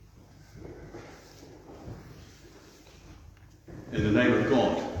In the name of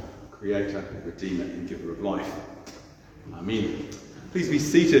God, Creator, Redeemer and Giver of life. Amen. Please be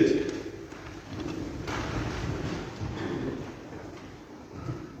seated.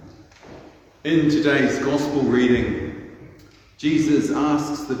 In today's Gospel reading, Jesus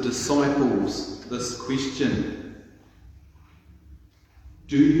asks the disciples this question: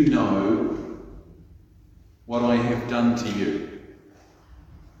 do you know what I have done to you?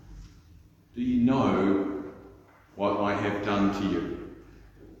 Do you know what I have done to you?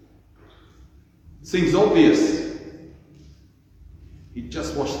 It seems obvious. He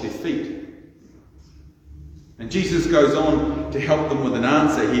just washed their feet. And Jesus goes on to help them with an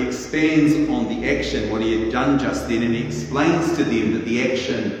answer. He expands on the action, what he had done just then, and he explains to them that the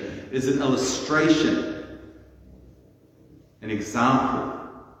action is an illustration, an example.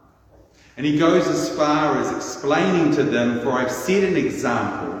 And he goes as far as explaining to them, for I've set an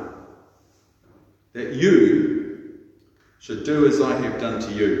example that you should do as I have done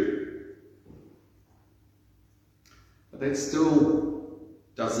to you. But that still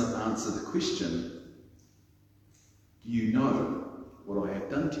doesn't answer the question: do you know what I have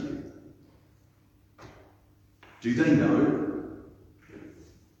done to you? Do they know?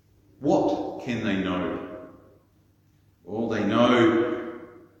 What can they know? Well, they know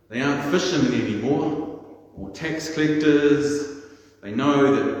they aren't fishermen anymore, or tax collectors. They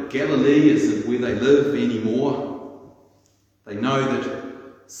know that Galilee isn't where they live anymore. They know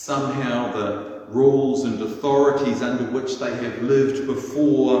that somehow the rules and authorities under which they have lived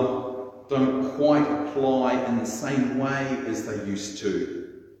before don't quite apply in the same way as they used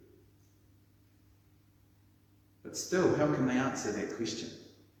to. But still, how can they answer that question?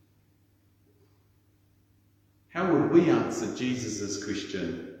 How would we answer Jesus'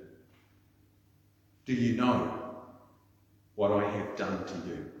 question? Do you know what I have done to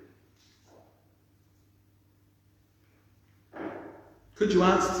you? Could you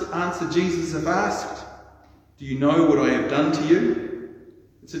answer Jesus if asked? Do you know what I have done to you?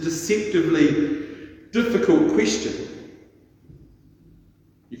 It's a deceptively difficult question.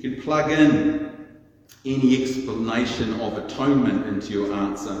 You can plug in any explanation of atonement into your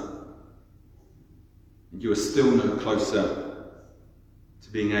answer, and you are still no closer to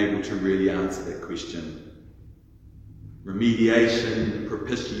being able to really answer that question. Remediation,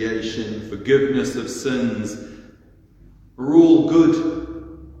 propitiation, forgiveness of sins are all good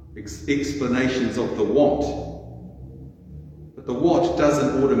explanations of the what. But the what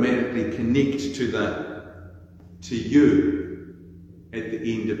doesn't automatically connect to you at the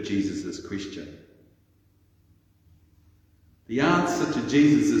end of Jesus' question. The answer to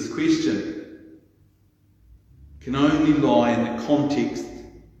Jesus' question can only lie in the context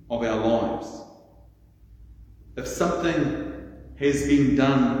of our lives. If something has been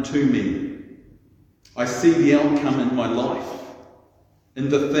done to me, I see the outcome in my life, in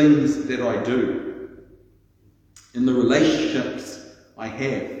the things that I do, in the relationships I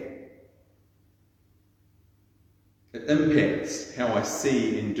have. It impacts how I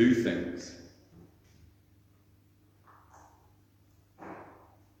see and do things.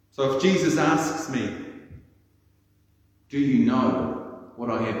 So if Jesus asks me, do you know what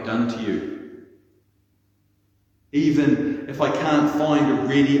I have done to you? Even if I can't find a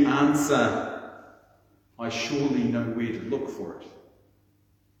ready answer, I surely know where to look for it.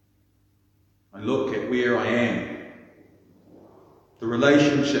 I look at where I am, the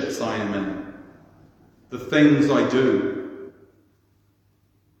relationships I am in, the things I do,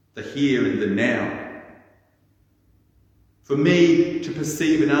 the here and the now. For me to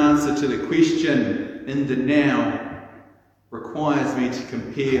perceive an answer to the question in the now requires me to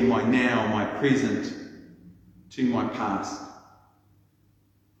compare my now, my present, to my past.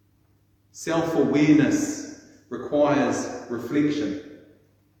 Self-awareness requires reflection.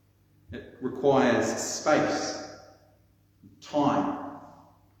 It requires space, time,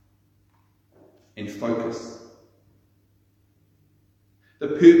 and focus. The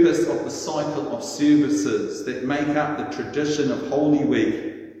purpose of the cycle of services that make up the tradition of Holy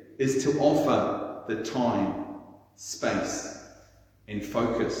Week is to offer the time, space, and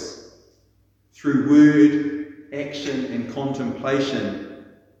focus through word, action, and contemplation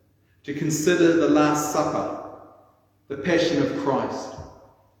to consider the Last Supper, the Passion of Christ,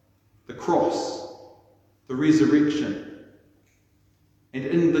 the cross, the resurrection, and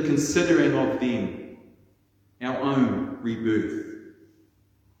in the considering of them, our own rebirth.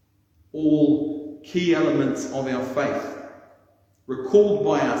 All key elements of our faith, recalled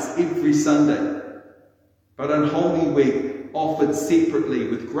by us every Sunday, but on Holy Week offered separately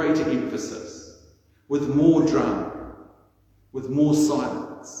with greater emphasis, with more drama, with more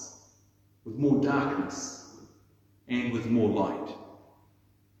silence, with more darkness, and with more light.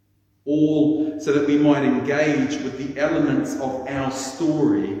 All so that we might engage with the elements of our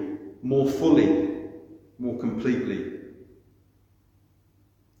story more fully, more completely.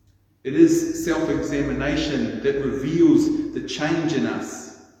 It is self-examination that reveals the change in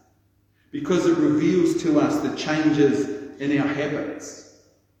us, because it reveals to us the changes in our habits,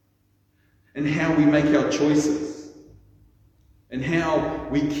 and how we make our choices, and how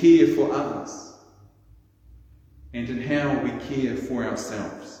we care for others, and in how we care for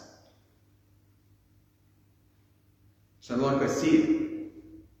ourselves. So like I said,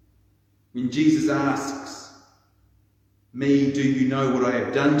 when Jesus asks me, "Do you know what I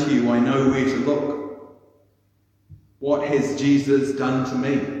have done to you?" I know where to look. What has Jesus done to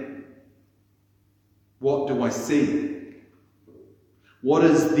me? What do I see? What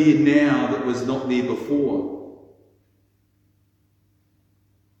is there now that was not there before?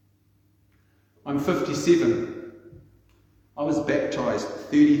 I'm 57. I was baptized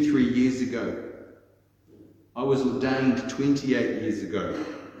 33 years ago. I was ordained 28 years ago.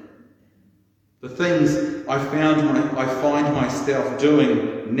 The things I find myself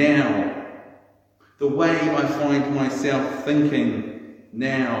doing now, the way I find myself thinking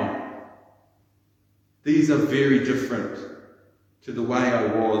now, these are very different to the way I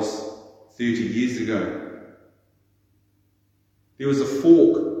was 30 years ago. There was a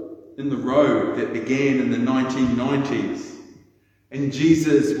fork in the road that began in the 1990s. And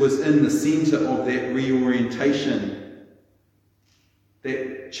Jesus was in the centre of that reorientation,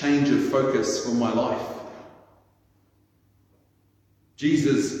 that change of focus for my life.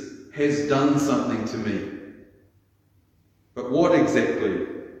 Jesus has done something to me. But what exactly?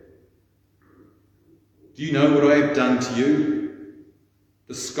 Do you know what I have done to you?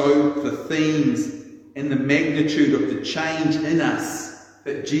 The scope, the themes, and the magnitude of the change in us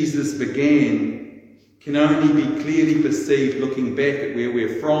that Jesus began can only be clearly perceived looking back at where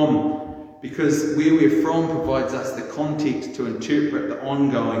we're from, because where we're from provides us the context to interpret the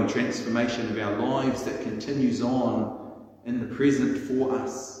ongoing transformation of our lives that continues on in the present for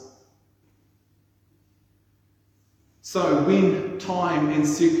us. So when time and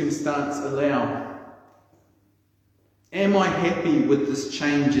circumstance allow, am I happy with this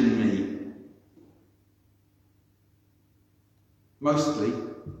change in me? Mostly.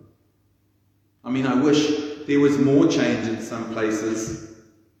 I wish there was more change in some places.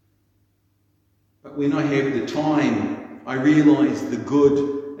 But when I have the time, I realise the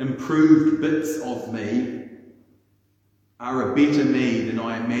good, improved bits of me are a better me than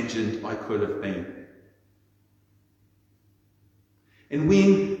I imagined I could have been. And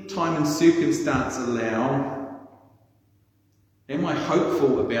when time and circumstance allow, am I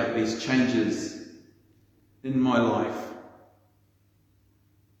hopeful about these changes in my life?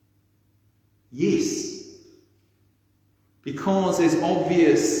 Yes, because as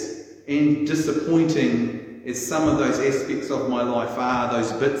obvious and disappointing as some of those aspects of my life are,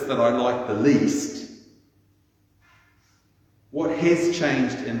 those bits that I like the least, what has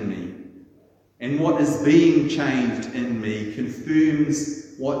changed in me and what is being changed in me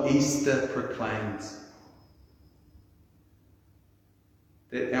confirms what Easter proclaims.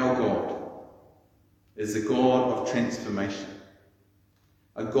 That our God is a God of transformation,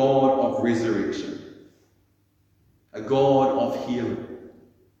 a God of resurrection, a God of healing,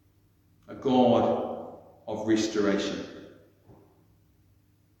 a God of restoration.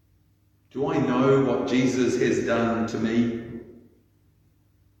 Do I know what Jesus has done to me?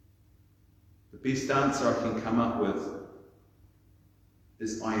 The best answer I can come up with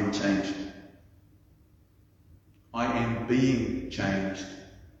is I am changed. I am being changed,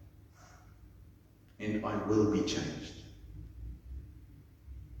 and I will be changed.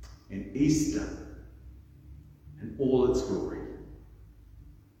 And Easter, in all its glory,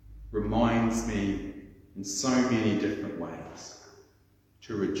 reminds me in so many different ways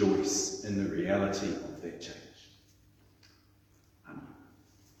to rejoice in the reality of that change.